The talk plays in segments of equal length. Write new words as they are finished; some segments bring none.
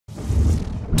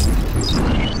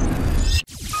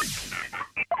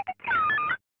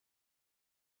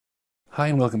Hi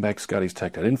and welcome back to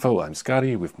ScottiesTech.Info. I'm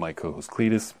Scotty with my co-host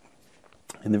Cletus.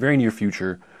 In the very near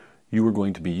future, you are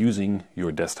going to be using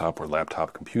your desktop or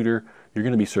laptop computer. You're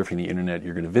going to be surfing the internet,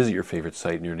 you're going to visit your favorite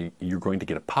site, and you're going to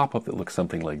get a pop-up that looks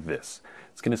something like this.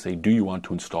 It's going to say, do you want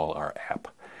to install our app?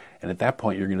 And at that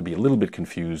point, you're going to be a little bit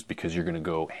confused because you're going to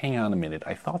go, hang on a minute,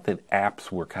 I thought that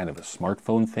apps were kind of a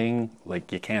smartphone thing.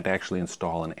 Like, you can't actually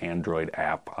install an Android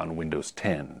app on Windows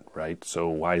 10, right? So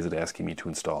why is it asking me to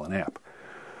install an app?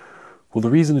 Well, the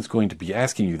reason it's going to be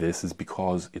asking you this is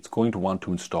because it's going to want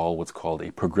to install what's called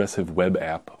a progressive web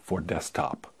app for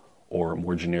desktop, or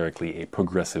more generically, a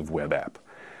progressive web app.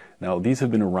 Now, these have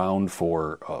been around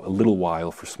for a little while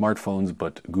for smartphones,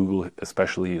 but Google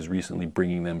especially is recently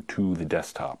bringing them to the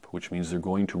desktop, which means they're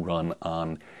going to run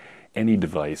on any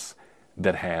device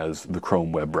that has the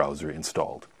Chrome web browser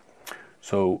installed.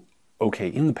 So, okay,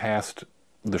 in the past,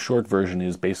 the short version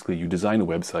is basically you design a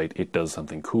website, it does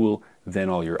something cool, then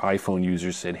all your iPhone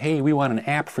users said, hey, we want an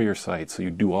app for your site. So you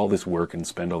do all this work and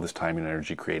spend all this time and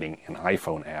energy creating an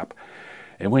iPhone app.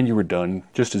 And when you were done,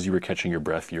 just as you were catching your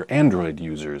breath, your Android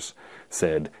users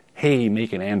said, hey,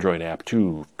 make an Android app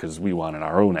too, because we wanted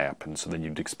our own app. And so then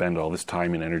you'd expend all this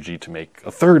time and energy to make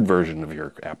a third version of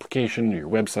your application, your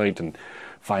website, and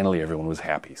finally everyone was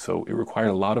happy. So it required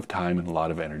a lot of time and a lot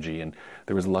of energy, and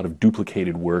there was a lot of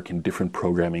duplicated work in different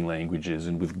programming languages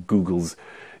and with Google's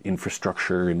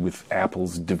infrastructure and with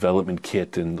Apple's development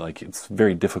kit, and it's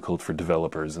very difficult for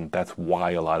developers, and that's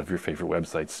why a lot of your favorite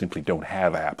websites simply don't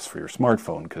have apps for your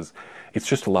smartphone, because it's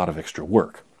just a lot of extra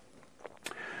work.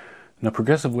 Now,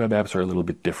 progressive web apps are a little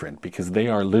bit different because they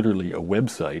are literally a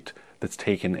website that's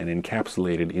taken and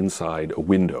encapsulated inside a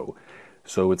window.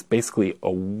 So it's basically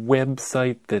a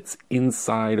website that's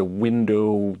inside a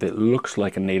window that looks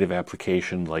like a native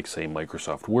application like, say,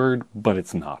 Microsoft Word, but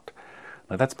it's not.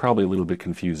 Now, that's probably a little bit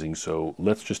confusing, so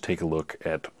let's just take a look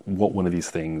at what one of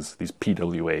these things, these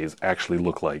PWAs, actually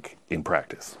look like in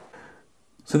practice.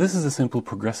 So this is a simple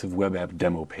progressive web app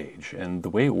demo page, and the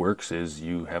way it works is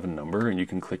you have a number and you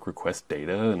can click request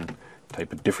data and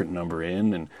type a different number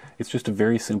in, and it's just a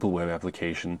very simple web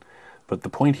application. But the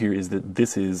point here is that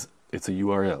it's a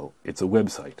URL, it's a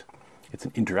website. It's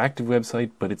an interactive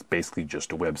website, but it's basically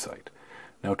just a website.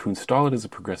 Now, to install it as a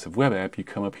progressive web app, you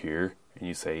come up here and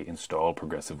you say install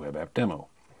progressive web app demo.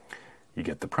 You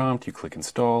get the prompt, you click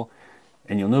install,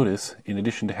 and you'll notice, in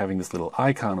addition to having this little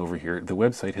icon over here, the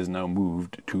website has now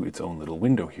moved to its own little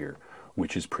window here,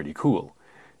 which is pretty cool.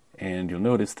 And you'll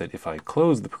notice that if I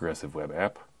close the progressive web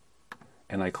app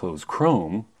and I close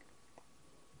Chrome,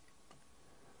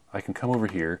 I can come over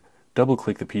here,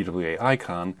 double-click the PWA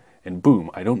icon, and boom,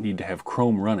 I don't need to have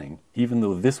Chrome running, even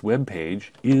though this web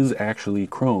page is actually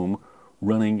Chrome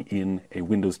running in a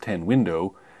Windows 10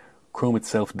 window. Chrome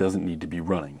itself doesn't need to be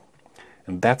running.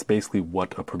 And that's basically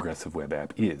what a progressive web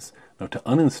app is. Now, to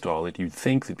uninstall it, you'd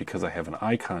think that because I have an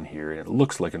icon here and it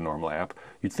looks like a normal app,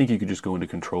 you'd think you could just go into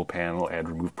Control Panel, add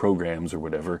remove programs or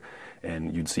whatever,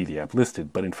 and you'd see the app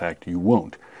listed, but in fact you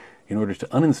won't. In order to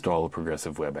uninstall a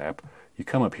progressive web app, you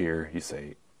come up here, you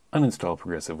say uninstall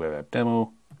progressive web app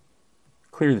demo,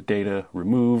 clear the data,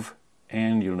 remove,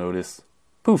 and you'll notice,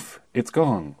 poof, it's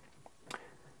gone.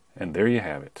 And there you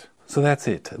have it. So that's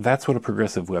it. That's what a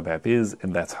progressive web app is,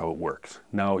 and that's how it works.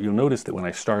 Now, you'll notice that when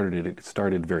I started it, it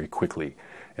started very quickly.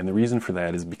 And the reason for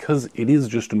that is because it is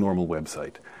just a normal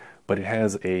website, but it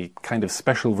has a kind of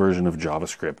special version of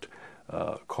JavaScript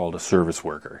called a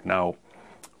Serviceworker. Now,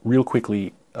 real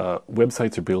quickly,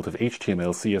 websites are built of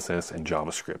HTML, CSS, and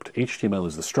JavaScript. HTML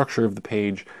is the structure of the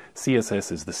page,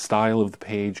 CSS is the style of the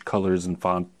page, colors and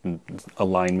font and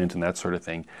alignment and that sort of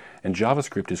thing, and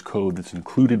JavaScript is code that's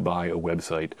included by a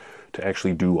website to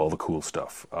actually do all the cool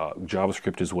stuff.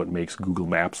 JavaScript is what makes Google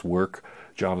Maps work.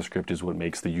 JavaScript is what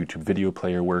makes the YouTube video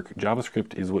player work.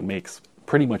 JavaScript is what makes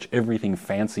pretty much everything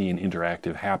fancy and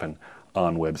interactive happen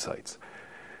on websites.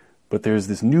 But there's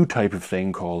this new type of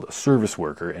thing called a service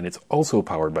worker, and it's also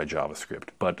powered by JavaScript.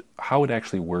 But how it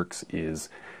actually works is,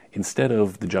 instead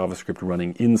of the JavaScript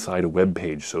running inside a web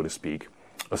page, so to speak,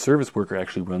 a service worker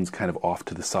actually runs kind of off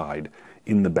to the side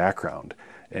in the background.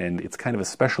 And it's kind of a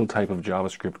special type of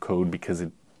JavaScript code because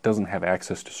it doesn't have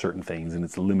access to certain things, and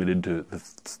it's limited to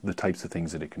the types of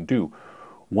things that it can do.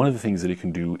 One of the things that it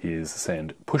can do is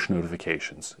send push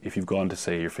notifications. If you've gone to,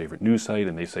 say, your favorite news site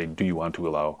and they say, do you want to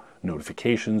allow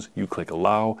notifications? You click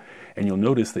allow, and you'll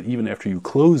notice that even after you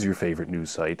close your favorite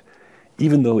news site,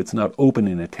 even though it's not open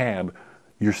in a tab,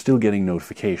 you're still getting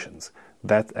notifications.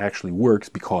 That actually works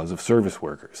because of service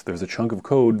workers. There's a chunk of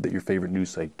code that your favorite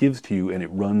news site gives to you, and it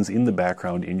runs in the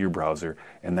background in your browser,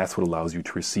 and that's what allows you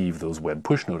to receive those web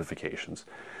push notifications.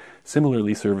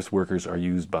 Similarly, service workers are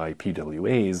used by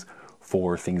PWAs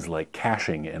for things like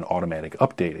caching and automatic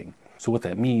updating. So what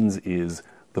that means is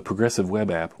the progressive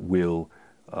web app will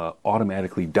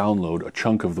automatically download a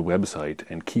chunk of the website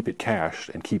and keep it cached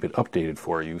and keep it updated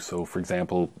for you. So for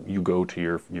example, you go to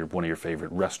your one of your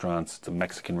favorite restaurants, it's a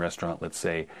Mexican restaurant, let's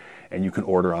say, and you can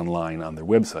order online on their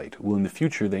website. Well, in the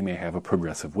future, they may have a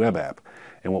progressive web app.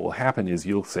 And what will happen is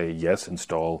you'll say, yes,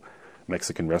 install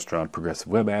Mexican restaurant progressive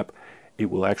web app. It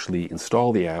will actually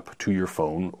install the app to your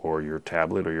phone or your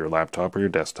tablet or your laptop or your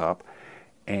desktop,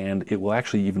 and it will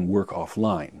actually even work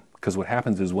offline. Because what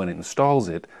happens is when it installs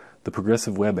it, the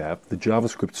progressive web app, the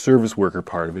JavaScript Serviceworker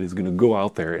part of it, is going to go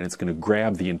out there and it's going to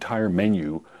grab the entire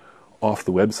menu off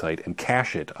the website and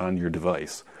cache it on your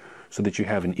device so that you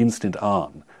have an instant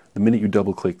on. The minute you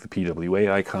double-click the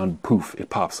PWA icon, poof,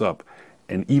 it pops up.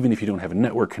 And even if you don't have a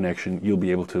network connection, you'll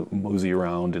be able to mosey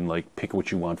around and like pick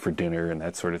what you want for dinner and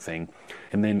that sort of thing.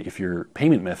 And then if your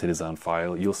payment method is on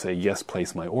file, you'll say, yes,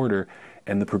 place my order.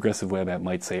 And the progressive web app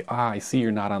might say, I see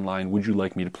you're not online. Would you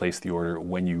like me to place the order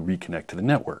when you reconnect to the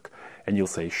network? And you'll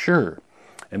say, sure.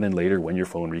 And then later, when your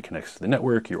phone reconnects to the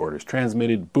network, your order is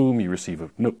transmitted. Boom, you receive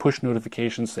a push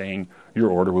notification saying your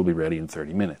order will be ready in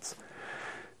 30 minutes.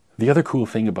 The other cool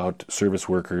thing about service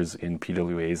workers in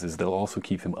PWAs is they'll also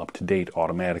keep them up to date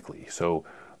automatically. So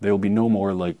there will be no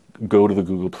more like go to the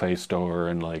Google Play Store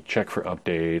and like check for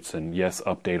updates and yes,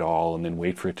 update all and then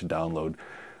wait for it to download.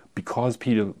 Because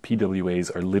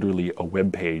PWAs are literally a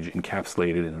web page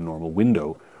encapsulated in a normal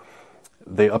window,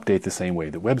 they update the same way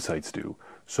that websites do.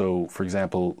 So, for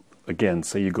example, again,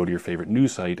 say you go to your favorite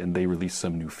news site and they release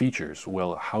some new features.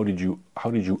 Well, how did you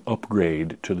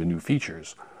upgrade to the new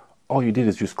features? All you did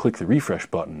is just click the refresh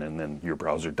button and then your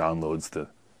browser downloads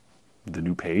the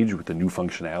new page with the new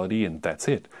functionality and that's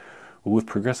it. Well, with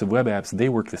progressive web apps, they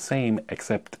work the same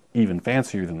except even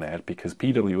fancier than that because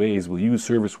PWAs will use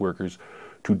service workers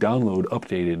to download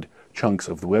updated chunks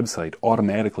of the website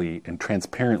automatically and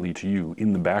transparently to you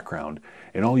in the background.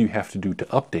 And all you have to do to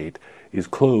update is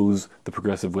close the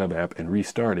progressive web app and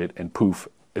restart it and poof,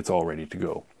 it's all ready to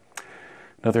go.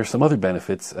 Now there are some other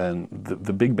benefits, and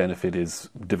the big benefit is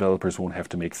developers won't have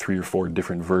to make 3 or 4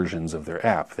 different versions of their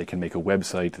app. They can make a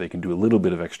website, they can do a little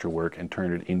bit of extra work and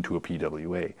turn it into a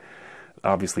PWA.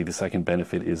 Obviously, the second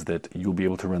benefit is that you'll be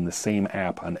able to run the same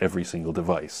app on every single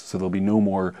device. So there'll be no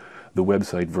more the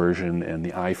website version and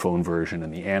the iPhone version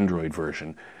and the Android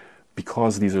version.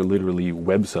 Because these are literally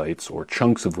websites or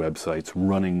chunks of websites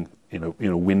running in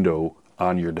a window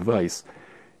on your device,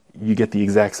 you get the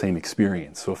exact same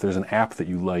experience. So if there's an app that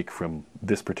you like from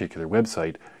this particular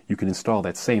website, you can install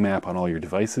that same app on all your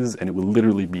devices and it will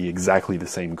literally be exactly the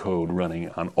same code running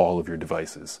on all of your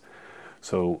devices.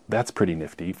 So that's pretty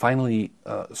nifty. Finally,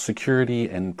 security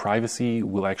and privacy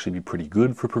will actually be pretty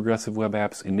good for progressive web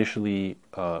apps. Initially,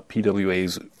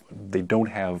 PWAs, they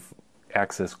don't have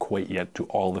access quite yet to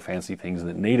all the fancy things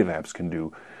that native apps can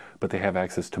do, but they have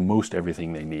access to most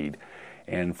everything they need.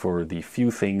 And for the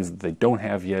few things that they don't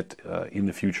have yet, in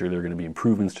the future there are going to be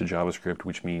improvements to JavaScript,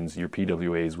 which means your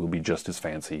PWAs will be just as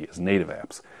fancy as native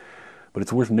apps. But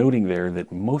it's worth noting there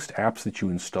that most apps that you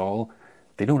install,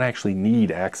 they don't actually need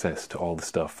access to all the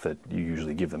stuff that you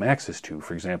usually give them access to.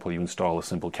 For example, you install a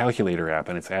simple calculator app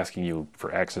and it's asking you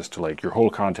for access to like your whole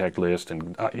contact list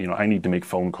and I need to make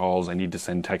phone calls, I need to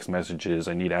send text messages,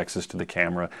 I need access to the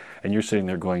camera, and you're sitting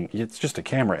there going, it's just a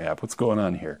camera app, what's going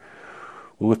on here?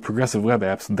 Well, with progressive web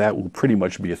apps, that will pretty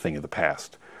much be a thing of the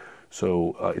past.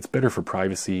 So it's better for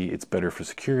privacy, it's better for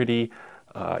security,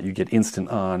 you get instant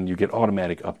on, you get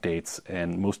automatic updates,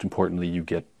 and most importantly, you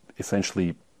get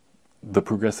essentially, the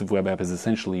progressive web app is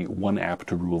essentially one app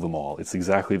to rule them all. It's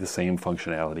exactly the same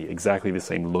functionality, exactly the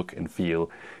same look and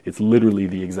feel. It's literally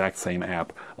the exact same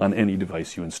app on any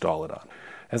device you install it on.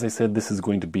 As I said, this is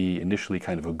going to be initially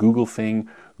kind of a Google thing.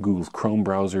 Google's Chrome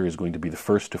browser is going to be the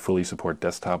first to fully support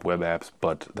desktop web apps,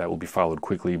 but that will be followed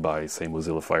quickly by, say,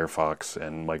 Mozilla Firefox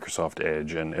and Microsoft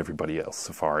Edge and everybody else,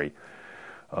 Safari.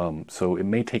 So it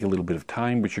may take a little bit of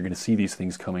time, but you're going to see these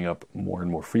things coming up more and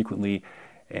more frequently.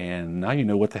 And now you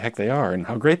know what the heck they are and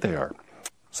how great they are.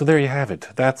 So there you have it.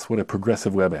 That's what a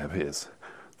progressive web app is.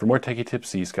 For more techie tips,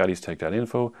 see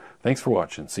ScottiesTech.Info. Thanks for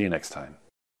watching. See you next time.